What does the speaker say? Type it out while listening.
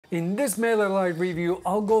In this Mailerlite review,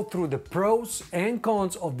 I'll go through the pros and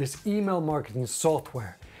cons of this email marketing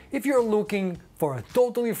software. If you're looking for a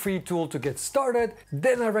totally free tool to get started,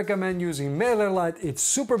 then I recommend using Mailerlite. It's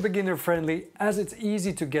super beginner friendly as it's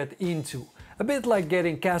easy to get into. A bit like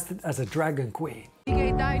getting casted as a dragon queen.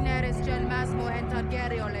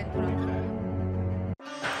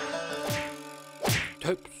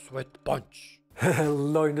 Tips with punch.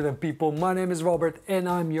 Hello internet people, my name is Robert and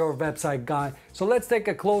I'm your website guy. So let's take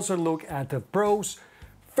a closer look at the pros.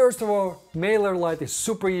 First of all, Mailerlite is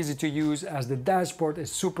super easy to use as the dashboard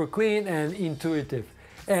is super clean and intuitive.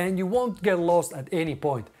 And you won't get lost at any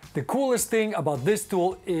point. The coolest thing about this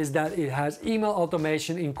tool is that it has email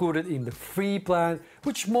automation included in the free plan,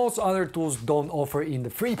 which most other tools don't offer in the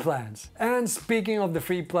free plans. And speaking of the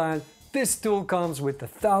free plan, this tool comes with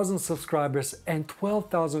 1,000 subscribers and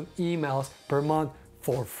 12,000 emails per month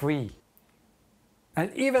for free.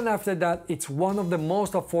 And even after that, it's one of the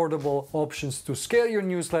most affordable options to scale your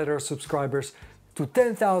newsletter subscribers to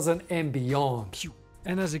 10,000 and beyond.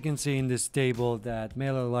 And as you can see in this table, that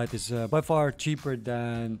Mailerlite is by far cheaper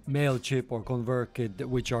than Mailchimp or ConvertKit,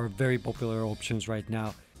 which are very popular options right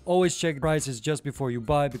now. Always check prices just before you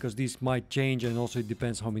buy because these might change, and also it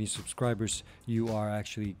depends how many subscribers you are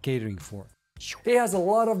actually catering for. It has a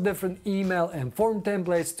lot of different email and form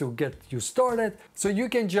templates to get you started, so you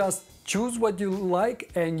can just choose what you like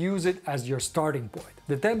and use it as your starting point.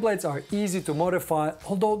 The templates are easy to modify,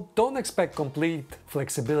 although don't expect complete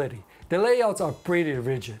flexibility. The layouts are pretty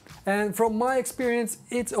rigid. And from my experience,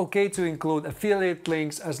 it's okay to include affiliate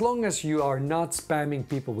links as long as you are not spamming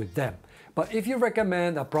people with them. But if you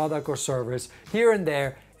recommend a product or service here and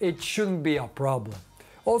there, it shouldn't be a problem.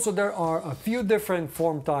 Also, there are a few different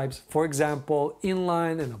form types, for example,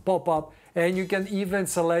 inline and a pop-up, and you can even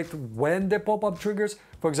select when the pop-up triggers,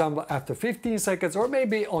 for example, after 15 seconds or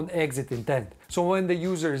maybe on exit intent. So when the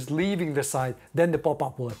user is leaving the site, then the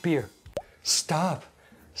pop-up will appear. Stop!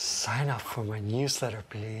 Sign up for my newsletter,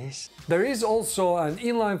 please. There is also an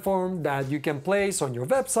inline form that you can place on your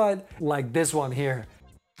website, like this one here.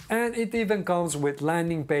 And it even comes with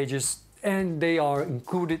landing pages, and they are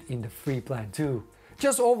included in the free plan too.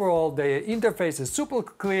 Just overall, the interface is super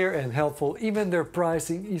clear and helpful. Even their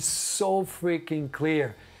pricing is so freaking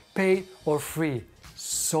clear. Paid or free.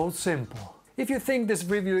 So simple. If you think this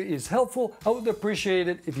review is helpful, I would appreciate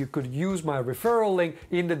it if you could use my referral link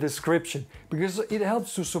in the description, because it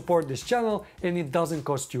helps to support this channel and it doesn't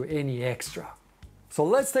cost you any extra. So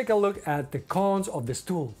let's take a look at the cons of this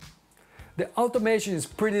tool. The automation is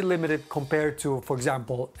pretty limited compared to, for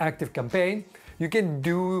example, ActiveCampaign. You can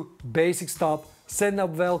do basic stuff, send a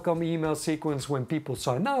welcome email sequence when people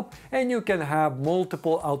sign up, and you can have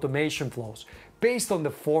multiple automation flows based on the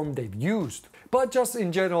form they've used. But just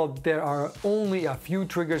in general, there are only a few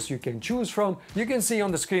triggers you can choose from. You can see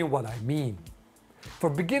on the screen what I mean. For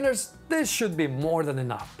beginners, this should be more than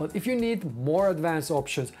enough, but if you need more advanced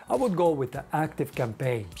options, I would go with the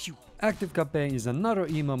ActiveCampaign. ActiveCampaign is another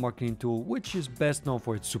email marketing tool which is best known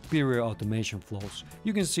for its superior automation flows.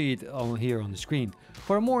 You can see it here on the screen.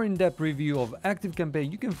 For a more in-depth review of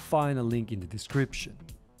ActiveCampaign, you can find a link in the description.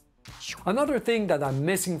 Another thing that I'm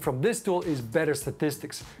missing from this tool is better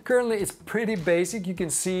statistics. Currently it's pretty basic, you can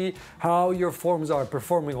see how your forms are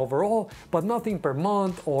performing overall, but nothing per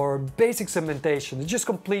month or basic segmentation. It's just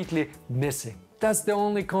completely missing. That's the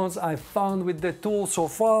only cons I've found with the tool so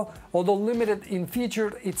far. Although limited in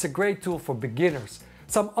feature, it's a great tool for beginners.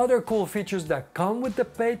 Some other cool features that come with the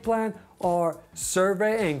paid plan are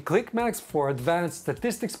survey and ClickMax for advanced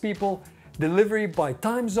statistics people, delivery by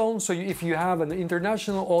time zone, so if you have an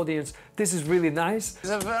international audience, this is really nice.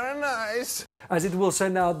 It's very nice. As it will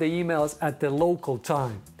send out the emails at the local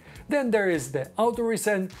time. Then there is the auto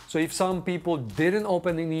resend, so if some people didn't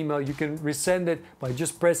open an email, you can resend it by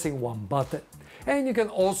just pressing one button. And you can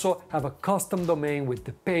also have a custom domain with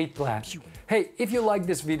the paid plan. Hey, if you like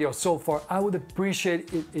this video so far, I would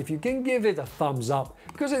appreciate it if you can give it a thumbs up,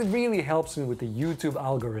 because it really helps me with the YouTube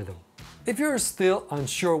algorithm. If you're still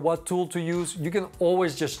unsure what tool to use, you can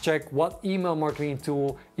always just check what email marketing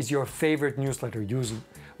tool is your favorite newsletter using.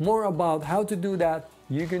 More about how to do that,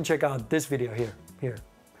 you can check out this video here.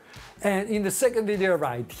 And in the second video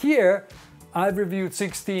right here, I've reviewed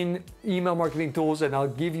 16 email marketing tools, and I'll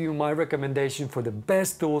give you my recommendation for the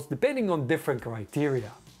best tools depending on different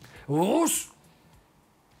criteria. Whoosh!